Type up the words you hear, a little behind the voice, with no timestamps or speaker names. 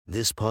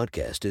This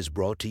podcast is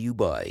brought to you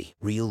by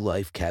Real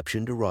Life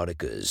Captioned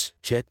Eroticas.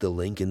 Check the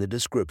link in the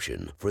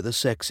description for the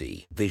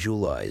sexy,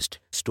 visualized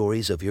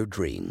stories of your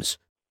dreams.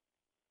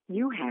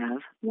 You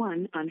have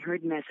one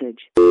unheard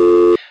message.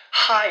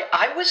 Hi,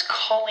 I was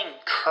calling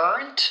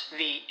Current,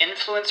 the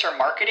influencer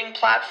marketing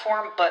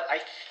platform, but I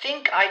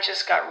think I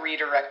just got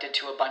redirected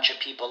to a bunch of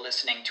people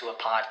listening to a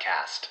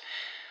podcast.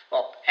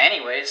 Well,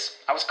 anyways,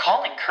 I was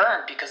calling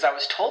Current because I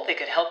was told they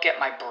could help get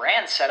my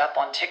brand set up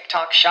on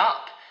TikTok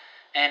Shop,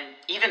 and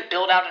even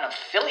build out an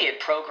affiliate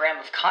program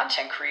of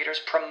content creators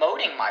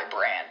promoting my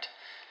brand,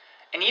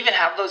 and even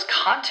have those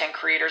content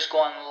creators go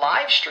on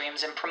live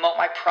streams and promote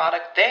my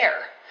product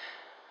there.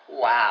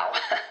 Wow,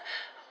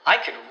 I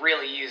could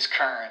really use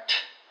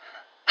Current.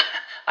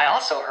 I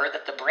also heard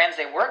that the brands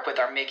they work with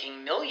are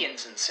making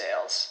millions in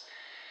sales.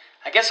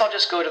 I guess I'll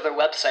just go to their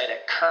website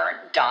at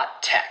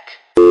current.tech.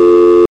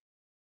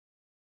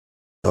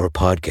 Our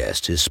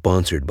podcast is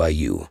sponsored by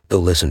you, the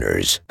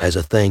listeners. As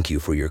a thank you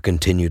for your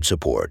continued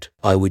support,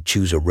 I would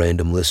choose a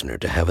random listener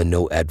to have a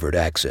no advert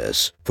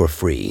access for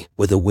free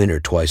with a winner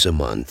twice a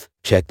month.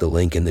 Check the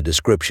link in the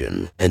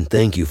description, and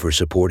thank you for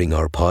supporting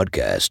our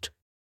podcast.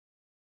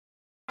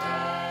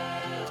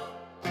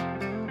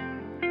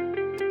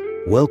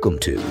 Welcome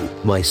to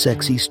My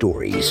Sexy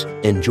Stories.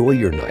 Enjoy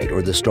your night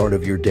or the start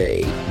of your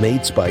day,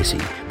 made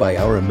spicy by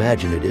our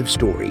imaginative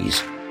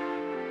stories.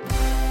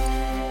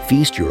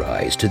 Feast your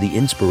eyes to the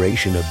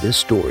inspiration of this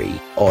story,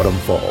 Autumn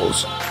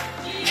Falls.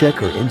 Check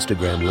her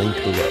Instagram link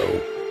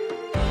below.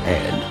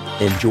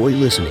 And enjoy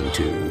listening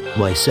to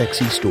My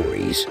Sexy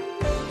Stories.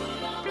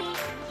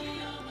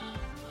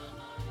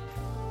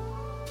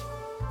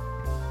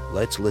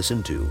 Let's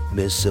listen to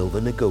Ms.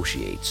 Silva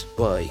Negotiates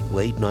by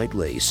Late Night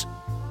Lace.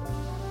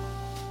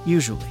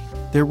 Usually,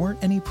 there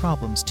weren't any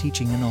problems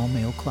teaching an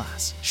all-male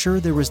class. Sure,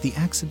 there was the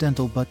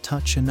accidental butt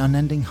touch and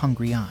unending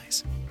hungry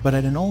eyes. But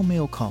at an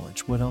all-male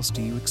college, what else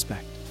do you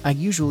expect? I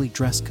usually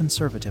dressed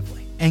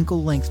conservatively.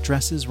 Ankle-length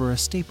dresses were a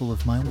staple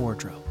of my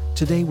wardrobe.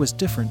 Today was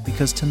different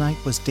because tonight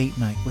was date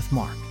night with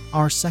Mark,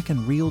 our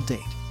second real date,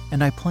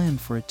 and I planned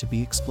for it to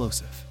be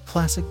explosive.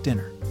 Classic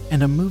dinner,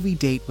 and a movie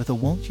date with a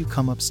won't you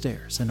come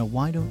upstairs and a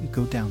why don't you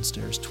go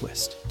downstairs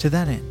twist. To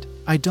that end,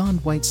 I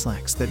donned white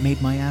slacks that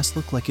made my ass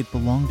look like it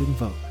belonged in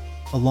Vogue,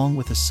 along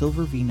with a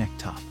silver V-neck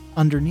top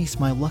underneath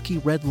my lucky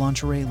red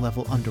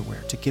lingerie-level underwear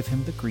to give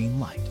him the green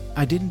light.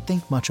 I didn't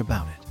think much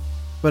about it,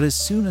 but as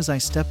soon as I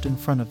stepped in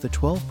front of the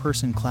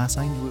 12-person class,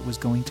 I knew it was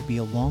going to be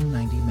a long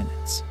 90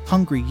 minutes.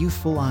 Hungry,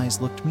 youthful eyes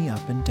looked me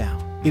up and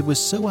down. It was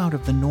so out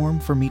of the norm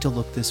for me to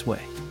look this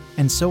way,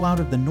 and so out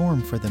of the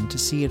norm for them to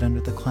see it under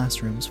the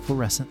classroom's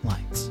fluorescent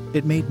lights.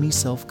 It made me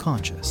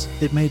self-conscious.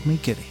 It made me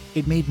giddy.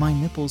 It made my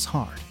nipples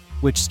hard,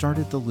 which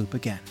started the loop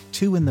again.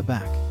 Two in the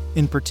back,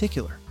 in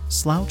particular,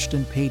 slouched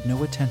and paid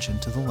no attention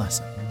to the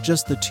lesson,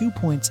 just the 2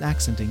 points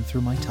accenting through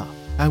my top.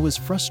 I was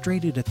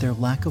frustrated at their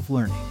lack of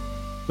learning,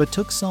 but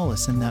took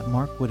solace in that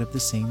Mark would have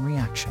the same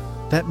reaction.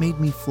 That made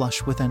me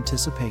flush with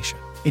anticipation.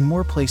 In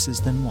more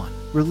places than one,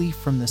 relief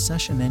from the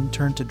session end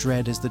turned to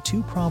dread as the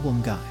two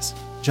problem guys,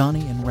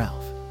 Johnny and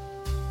Ralph,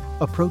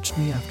 approached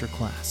me after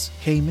class.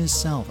 "Hey, Ms.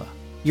 Salva,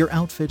 your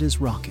outfit is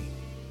rocking."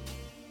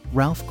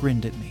 Ralph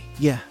grinned at me.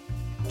 "Yeah."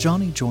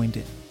 Johnny joined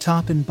in.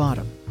 "Top and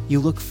bottom, you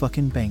look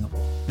fucking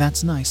bangable."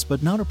 "That's nice,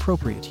 but not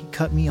appropriate." He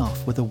cut me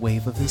off with a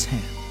wave of his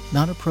hand.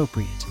 "Not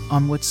appropriate?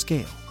 On what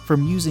scale?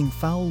 From using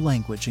foul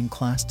language in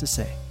class to,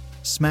 say,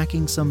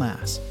 smacking some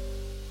ass?"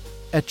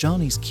 At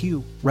Johnny's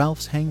cue,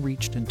 Ralph's hand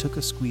reached and took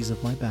a squeeze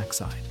of my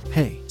backside.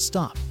 "Hey,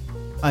 stop."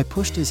 I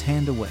pushed his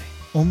hand away,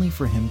 only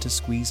for him to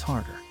squeeze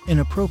harder.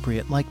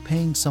 "Inappropriate, like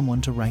paying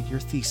someone to write your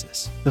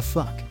thesis." "The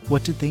fuck?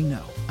 What did they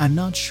know?" "I'm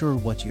not sure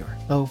what you're—"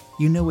 "Oh,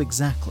 you know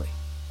exactly."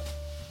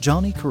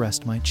 Johnny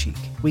caressed my cheek.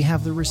 "We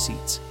have the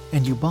receipts,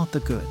 and you bought the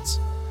goods."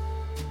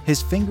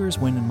 His fingers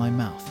went in my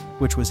mouth,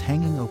 which was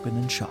hanging open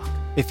in shock.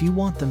 "If you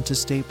want them to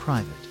stay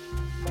private,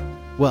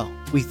 well,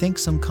 we think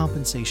some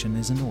compensation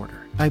is in order."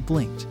 I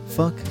blinked.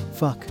 Fuck.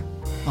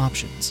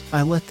 Options.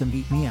 I let them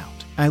eat me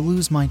out. I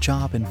lose my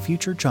job and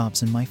future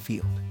jobs in my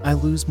field. I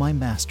lose my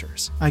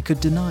master's. I could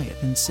deny it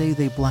and say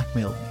they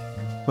blackmailed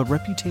me, but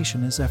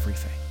reputation is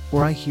everything.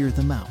 Or I hear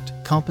them out.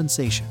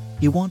 Compensation.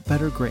 You want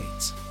better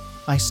grades.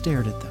 I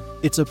stared at them.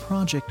 It's a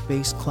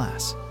project-based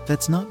class.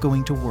 That's not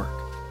going to work.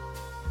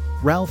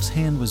 Ralph's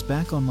hand was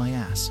back on my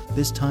ass,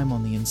 this time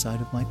on the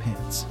inside of my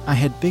pants. I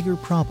had bigger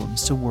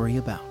problems to worry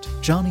about.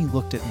 Johnny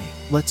looked at me.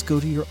 "Let's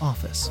go to your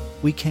office.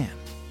 We can."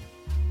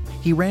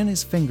 He ran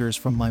his fingers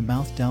from my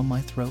mouth down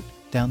my throat,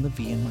 down the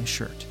V in my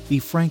shirt. "Be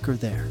franker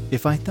there."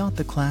 If I thought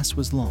the class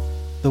was long,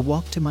 the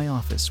walk to my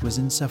office was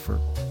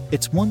insufferable.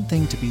 It's one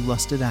thing to be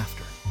lusted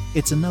after.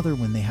 It's another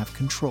when they have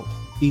control.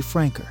 "Be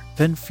franker."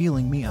 Then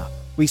feeling me up,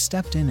 we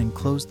stepped in and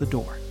closed the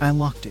door. I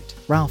locked it.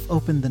 Ralph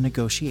opened the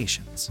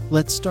negotiations.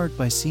 "Let's start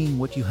by seeing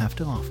what you have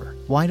to offer.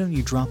 Why don't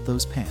you drop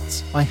those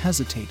pants?" I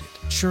hesitated.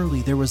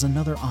 Surely there was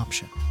another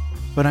option,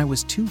 but I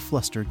was too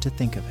flustered to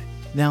think of it.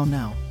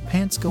 Now,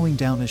 pants going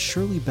down is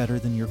surely better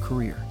than your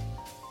career.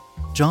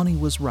 Johnny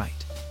was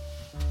right.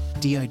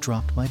 I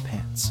dropped my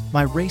pants.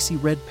 My racy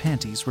red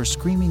panties were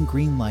screaming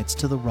green lights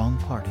to the wrong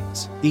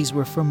partings. These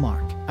were from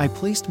Mark. I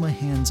placed my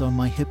hands on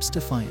my hips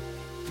defiantly,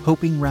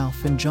 hoping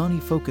Ralph and Johnny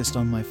focused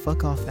on my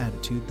fuck off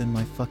attitude than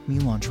my fuck me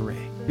lingerie.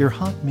 You're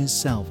hot, Ms.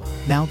 Salva.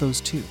 Now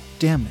those two.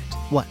 Damn it.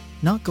 What?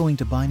 Not going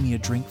to buy me a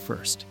drink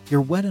first?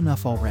 You're wet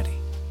enough already.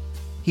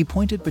 He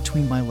pointed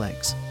between my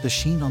legs, the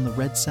sheen on the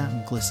red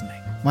satin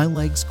glistening. My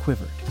legs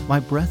quivered. My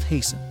breath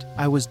hastened.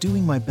 I was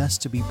doing my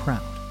best to be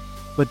proud.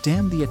 But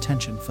damn, the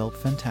attention felt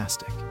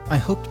fantastic. I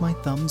hooked my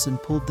thumbs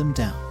and pulled them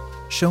down,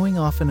 showing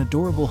off an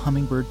adorable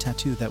hummingbird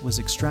tattoo that was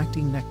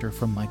extracting nectar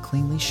from my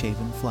cleanly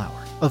shaven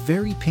flower. A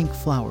very pink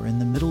flower in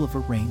the middle of a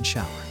rain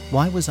shower.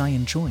 Why was I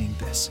enjoying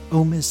this?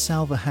 Oh, Ms.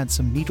 Salva had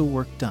some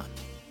needlework done.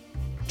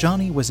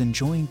 Johnny was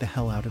enjoying the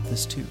hell out of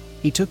this too.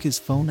 He took his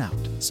phone out.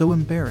 So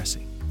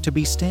embarrassing to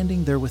be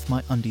standing there with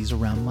my undies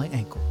around my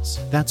ankles.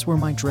 That's where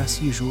my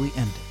dress usually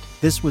ended.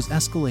 This was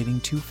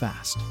escalating too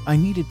fast. I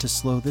needed to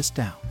slow this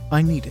down.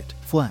 I needed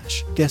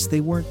flash. Guess they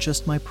weren't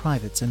just my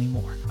privates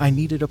anymore. I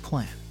needed a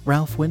plan.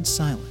 Ralph went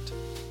silent.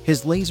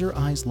 His laser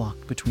eyes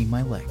locked between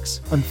my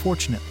legs.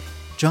 Unfortunately,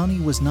 Johnny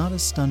was not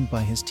as stunned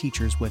by his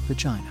teacher's wet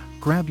vagina.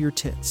 Grab your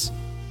tits.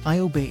 I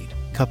obeyed,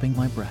 cupping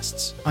my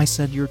breasts. I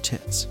said your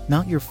tits,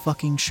 not your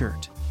fucking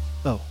shirt.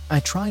 Oh, I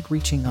tried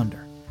reaching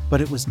under,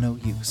 but it was no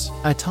use.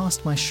 I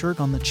tossed my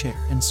shirt on the chair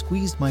and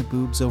squeezed my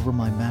boobs over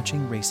my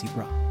matching racy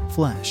bra.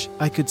 Flash,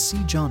 I could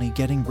see Johnny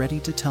getting ready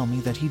to tell me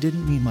that he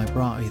didn't need my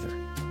bra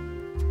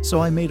either.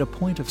 So I made a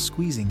point of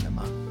squeezing them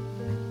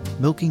up,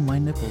 milking my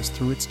nipples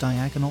through its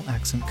diagonal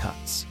accent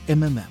cuts.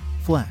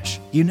 Flash,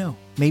 you know,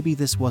 maybe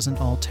this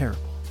wasn't all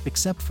terrible,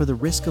 except for the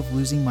risk of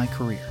losing my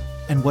career,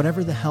 and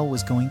whatever the hell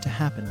was going to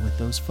happen with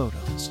those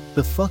photos.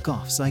 The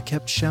fuck-offs I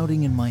kept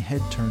shouting in my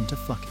head turned to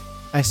fuck it.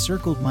 I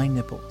circled my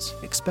nipples,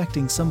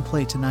 expecting some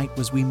play tonight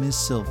was we Ms.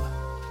 Silva.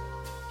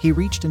 He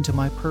reached into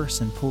my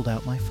purse and pulled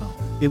out my phone.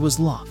 It was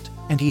locked,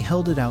 and he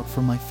held it out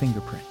for my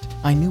fingerprint.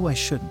 I knew I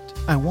shouldn't.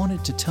 I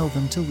wanted to tell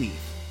them to leave,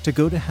 to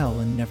go to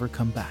hell and never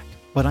come back.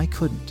 But I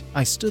couldn't.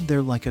 I stood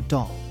there like a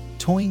doll,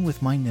 toying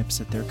with my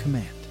nips at their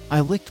command.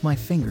 I licked my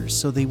fingers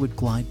so they would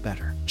glide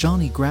better.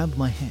 Johnny grabbed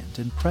my hand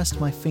and pressed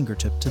my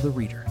fingertip to the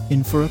reader.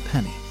 In for a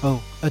penny.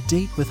 Oh, a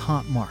date with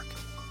Hot Mark.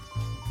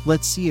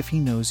 Let's see if he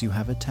knows you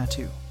have a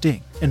tattoo.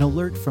 Ding. An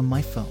alert from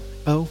my phone.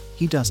 Oh,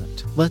 he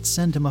doesn't. Let's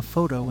send him a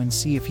photo and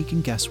see if he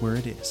can guess where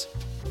it is.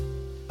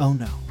 Oh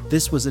no.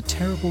 This was a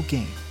terrible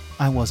game.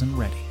 I wasn't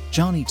ready.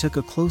 Johnny took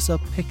a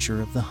close-up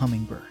picture of the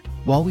hummingbird.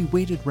 While we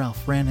waited,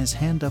 Ralph ran his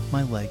hand up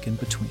my leg in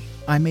between.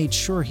 I made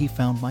sure he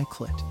found my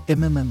clit.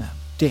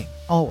 Ding.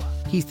 Oh,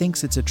 he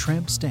thinks it's a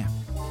tramp stamp.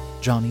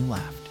 Johnny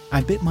laughed.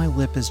 I bit my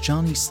lip as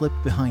Johnny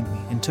slipped behind me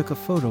and took a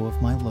photo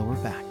of my lower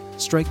back.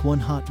 Strike one,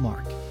 Hot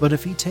Mark. But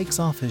if he takes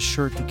off his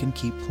shirt, he can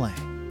keep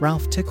playing.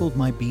 Ralph tickled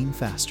my bean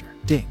faster.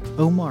 Ding.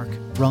 Oh, Mark,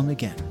 wrong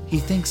again. He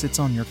thinks it's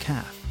on your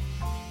calf.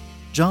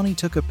 Johnny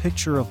took a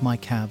picture of my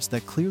calves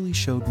that clearly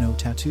showed no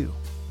tattoo,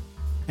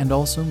 and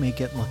also may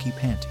get lucky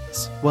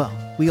panties. Well,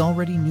 we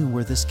already knew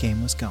where this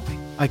game was going.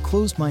 I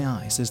closed my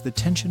eyes as the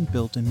tension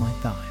built in my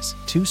thighs.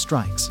 2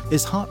 strikes.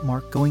 Is Hot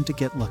Mark going to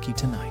get lucky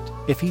tonight?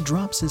 If he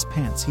drops his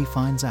pants, he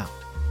finds out.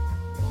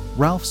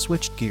 Ralph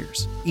switched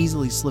gears,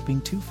 easily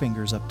slipping 2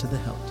 fingers up to the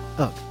hilt.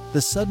 Ugh.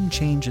 The sudden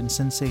change in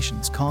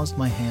sensations caused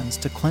my hands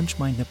to clench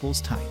my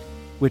nipples tight,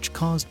 which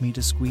caused me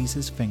to squeeze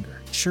his finger.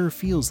 Sure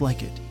feels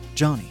like it,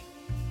 Johnny.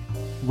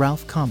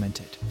 Ralph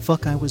commented.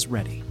 Fuck, I was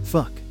ready.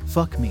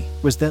 Fuck me.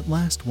 Was that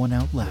last one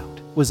out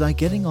loud? Was I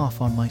getting off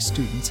on my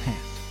student's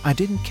hand? I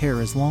didn't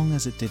care as long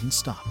as it didn't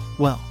stop.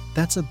 Well,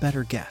 that's a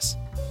better guess.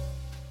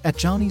 At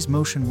Johnny's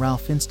motion,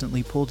 Ralph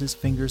instantly pulled his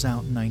fingers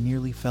out and I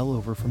nearly fell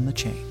over from the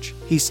change.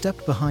 He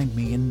stepped behind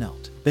me and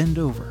knelt. Bend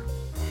over.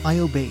 I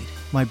obeyed,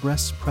 my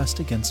breasts pressed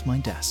against my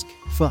desk.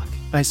 Fuck.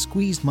 I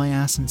squeezed my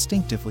ass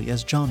instinctively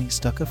as Johnny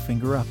stuck a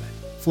finger up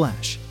it.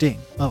 Flash. Ding.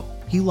 Oh,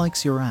 he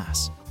likes your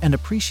ass, and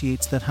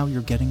appreciates that how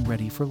you're getting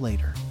ready for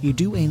later. You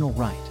do anal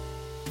right.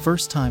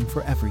 First time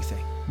for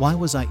everything. Why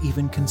was I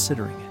even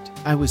considering it?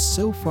 I was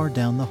so far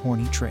down the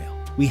horny trail.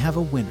 We have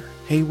a winner.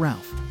 Hey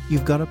Ralph,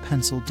 you've got a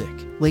pencil dick.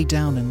 Lay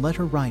down and let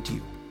her ride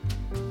you.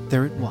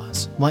 There it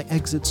was, my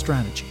exit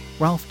strategy.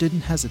 Ralph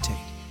didn't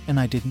hesitate, and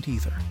I didn't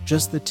either.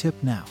 Just the tip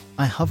now.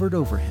 I hovered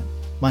over him,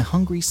 my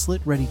hungry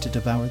slit ready to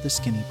devour the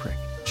skinny prick.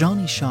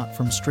 Johnny shot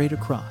from straight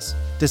across,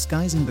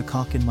 disguising the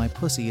cock in my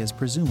pussy as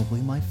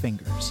presumably my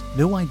fingers.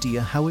 No idea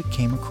how it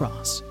came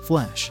across.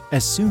 Flash.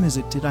 As soon as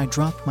it did, I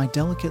dropped my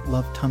delicate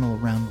love tunnel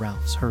around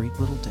Ralph's hurried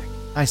little dick.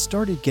 I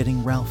started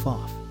getting Ralph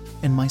off,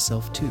 and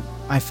myself too.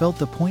 I felt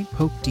the point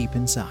poke deep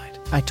inside.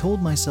 I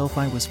told myself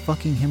I was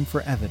fucking him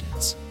for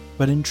evidence,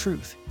 but in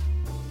truth,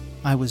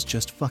 I was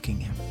just fucking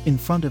him in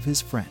front of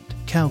his friend.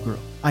 Cowgirl.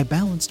 I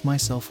balanced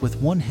myself with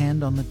one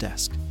hand on the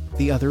desk,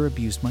 the other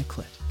abused my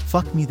clit.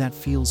 Fuck me, that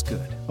feels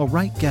good. A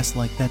right guess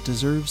like that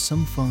deserves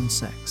some phone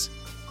sex.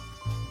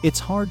 It's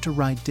hard to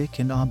ride dick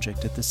and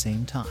object at the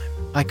same time.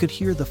 I could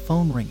hear the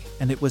phone ringing,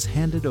 and it was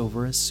handed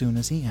over as soon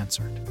as he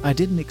answered. I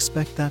didn't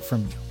expect that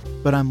from you,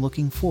 but I'm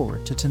looking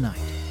forward to tonight.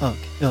 Ugh.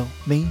 Oh,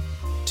 me?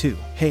 Too.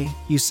 Hey,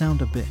 you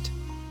sound a bit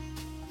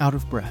out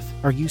of breath.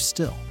 Are you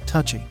still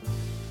touching?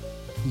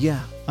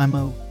 Yeah,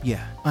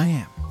 yeah, I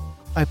am.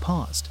 I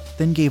paused,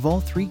 then gave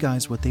all three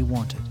guys what they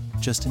wanted,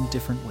 just in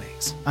different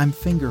ways. I'm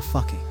finger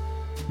fucking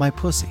my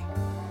pussy.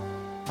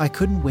 I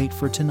couldn't wait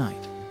for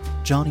tonight.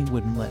 Johnny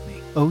wouldn't let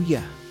me. Oh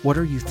yeah, what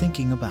are you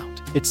thinking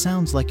about? It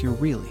sounds like you're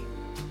really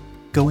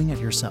going at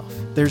yourself.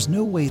 There's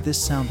no way this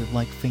sounded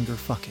like finger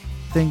fucking.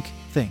 Think.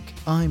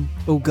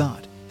 Oh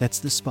god, that's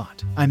the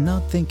spot. I'm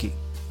not thinking.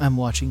 I'm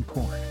watching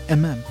porn.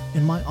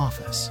 In my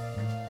office.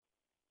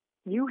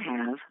 You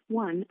have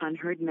one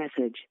unheard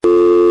message.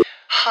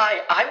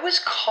 Hi, I was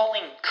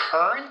calling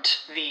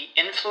Current, the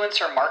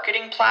influencer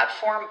marketing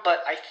platform,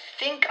 but I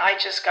think I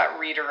just got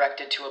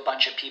redirected to a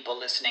bunch of people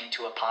listening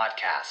to a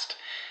podcast.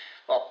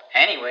 Well,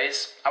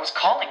 anyways, I was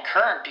calling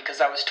Current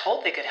because I was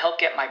told they could help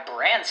get my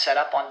brand set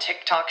up on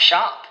TikTok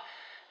Shop,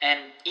 and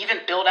even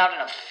build out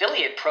an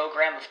affiliate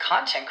program of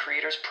content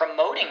creators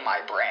promoting my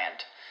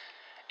brand,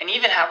 and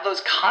even have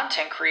those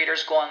content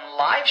creators go on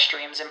live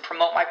streams and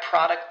promote my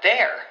product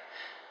there.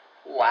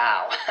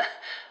 Wow,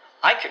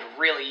 I could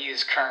really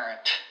use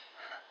Current.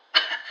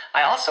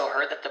 I also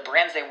heard that the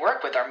brands they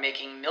work with are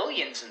making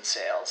millions in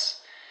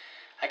sales.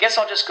 I guess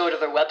I'll just go to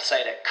their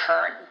website at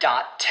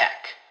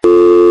current.tech.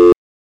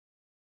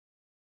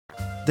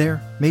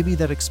 There, maybe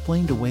that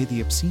explained away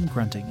the obscene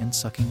grunting and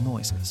sucking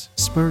noises.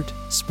 Spurt,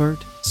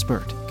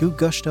 goo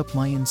gushed up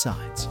my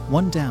insides.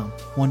 One down,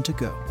 one to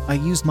go. I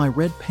used my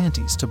red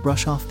panties to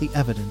brush off the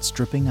evidence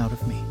dripping out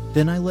of me.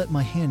 Then I let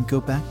my hand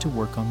go back to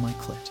work on my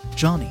clit.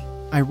 Johnny,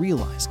 I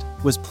realized,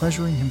 was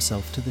pleasuring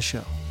himself to the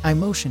show. I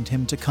motioned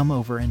him to come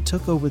over and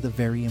took over the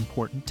very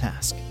important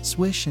task.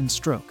 Swish and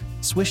stroke.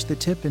 Swish the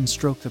tip and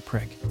stroke the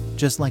prig.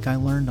 Just like I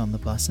learned on the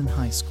bus in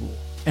high school.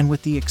 And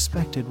with the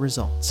expected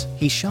results,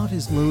 he shot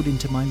his load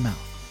into my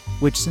mouth,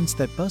 which since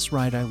that bus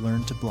ride I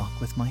learned to block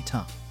with my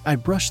tongue. I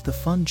brushed the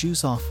fun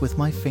juice off with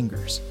my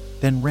fingers,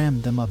 then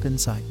rammed them up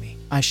inside me.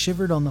 I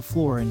shivered on the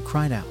floor and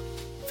cried out,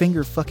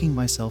 finger fucking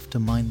myself to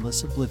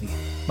mindless oblivion.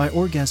 My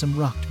orgasm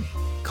rocked me,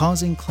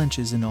 causing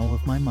clenches in all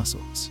of my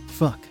muscles.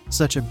 Fuck,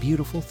 such a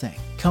beautiful thing.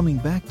 Coming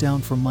back down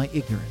from my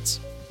ignorance,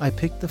 I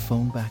picked the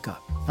phone back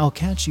up. I'll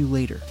catch you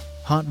later,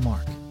 hot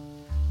Mark.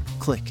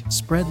 Click,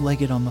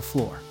 spread-legged on the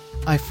floor.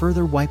 I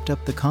further wiped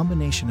up the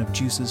combination of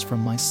juices from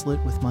my slit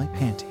with my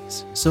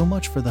panties. So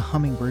much for the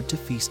hummingbird to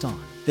feast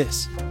on.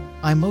 This.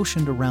 I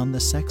motioned around the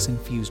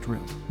sex-infused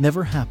room.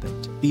 Never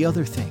happened. The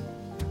other thing,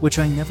 which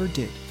I never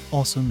did,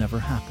 also never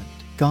happened.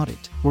 Got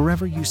it.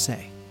 Wherever you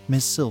say.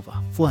 Ms.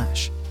 Silva.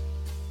 Flash.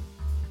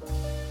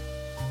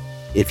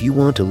 If you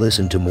want to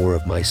listen to more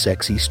of my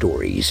sexy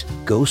stories,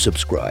 go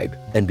subscribe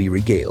and be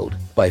regaled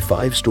by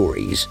 5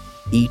 stories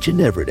each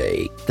and every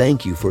day.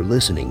 Thank you for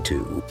listening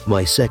to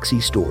My Sexy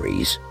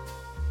Stories.